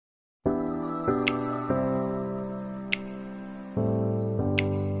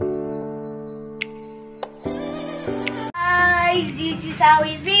this is our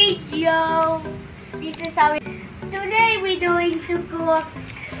video. Today we're going to cook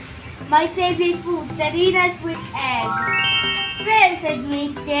my favorite food, sardinas with egg. First, I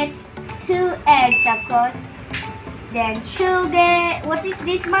grated 2 eggs, of course. Then sugar. What is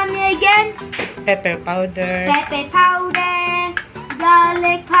this, mommy, again? Pepper powder. Pepper powder,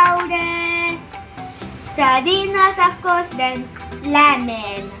 garlic powder, sardinas, of course, then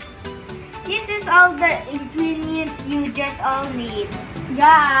lemon. This is all the ingredients you just all need,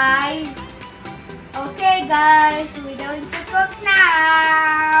 guys. Okay, guys, we're going to cook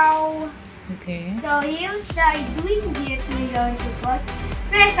now. Okay. So here's the ingredients we're going to cook.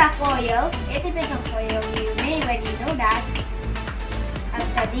 First, of oil. 80% of oil, you may already know that. Of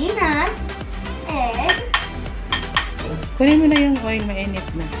sardinas, egg. Kunin mo na yung oil, mainit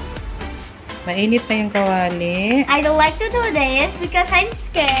na. Mainit na yung kawali. I don't like to do this because I'm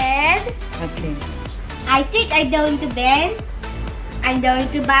scared. Okay. I think I'm going to bend. I'm going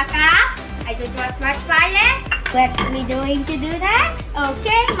to back up. I don't want much fire. But we're going to do that.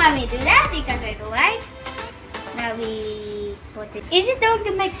 Okay, mommy, do that because I don't like. Now we put it. Is it going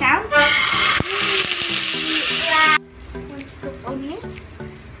to make sound? One scoop only.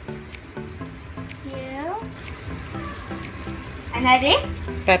 Here. Another.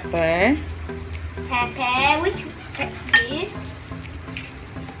 Pepper. Pepper. Which this?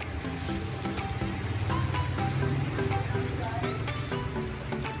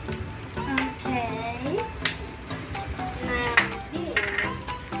 Okay. Now this.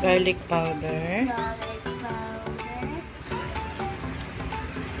 Garlic powder. Garlic powder.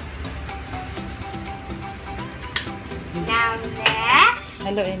 Now next.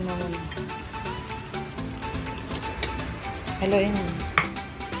 Haluin mo muna. Haluin mo.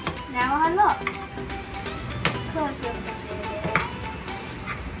 Now look. Close your potato.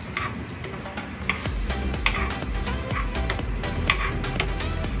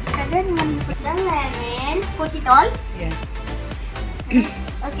 And then when you put the lemon, put it all. Yeah.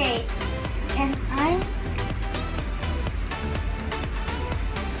 Okay. And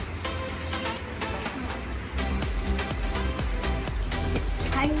it's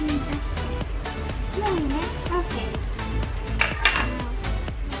kind of lemon. Okay.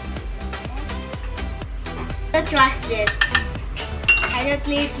 I don't trust this. I don't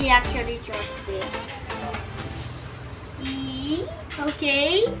really actually trust this.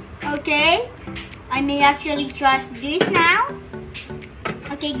 Okay. Okay. I may actually trust this now.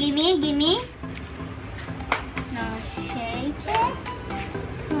 Okay, gimme. Now shake it.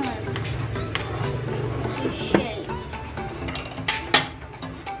 Yes. So shake.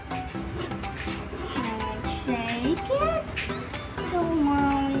 Now shake it. Don't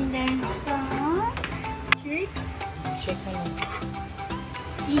worry, then some. Shake. Shake mo na.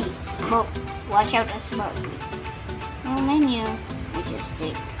 Please, smoke. Watch out the smoke. No menu. I just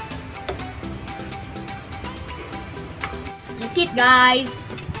take. That's it, guys.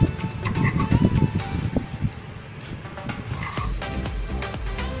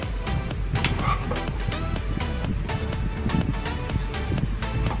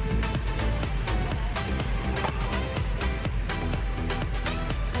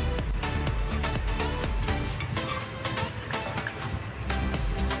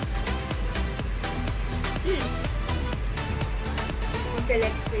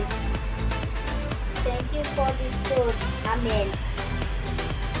 Electric. Thank you for this food. Amen.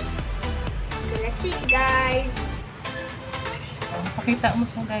 So that's it, guys. Pakita mo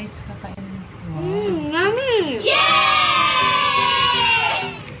po, guys. Kakain. Yummy!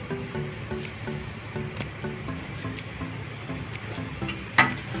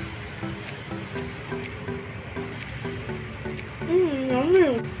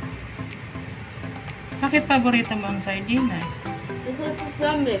 Yummy! Bakit paborito mo ang sardinas? This is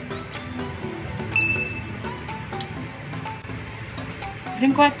yummy.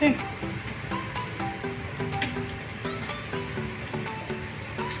 Drink water.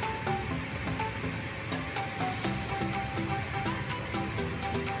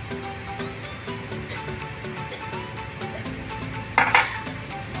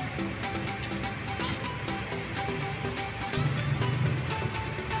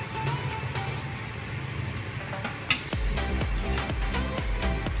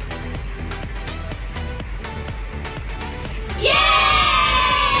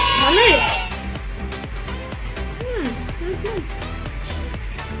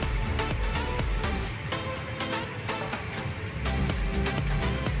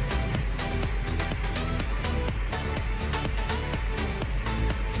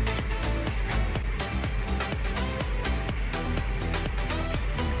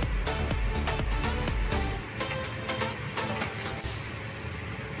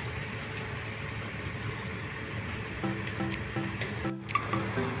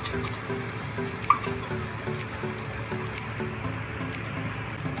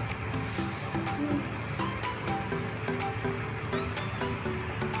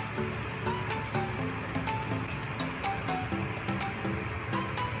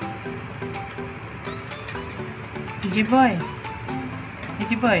 Ajboy.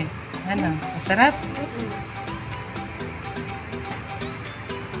 Ajboy. Ano? Masarap?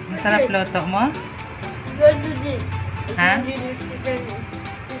 Masarap luto mo? Ha?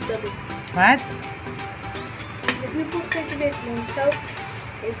 What? If you put a bit more salt,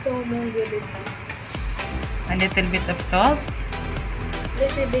 it's so more good. A little bit of salt?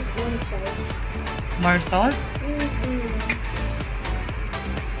 Little bit more salt. More salt?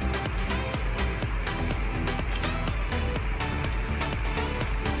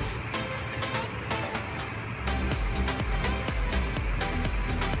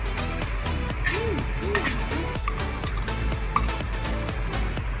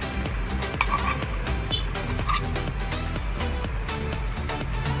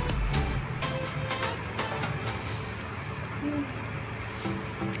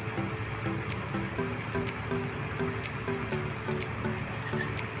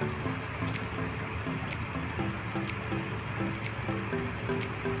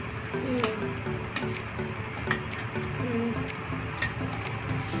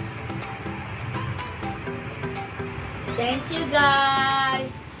 Thank you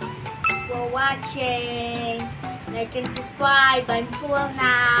guys for watching. Like and subscribe. I'm full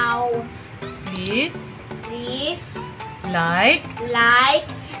now. Please Please like. like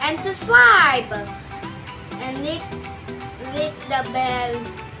and subscribe. And click the bell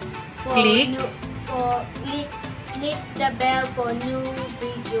for Click. click the bell for new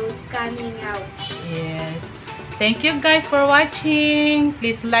videos coming out. Yes. Thank you guys for watching.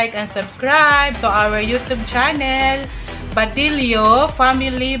 Please like and subscribe to our YouTube channel, Badillo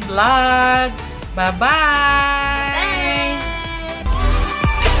Family Vlog. Bye-bye.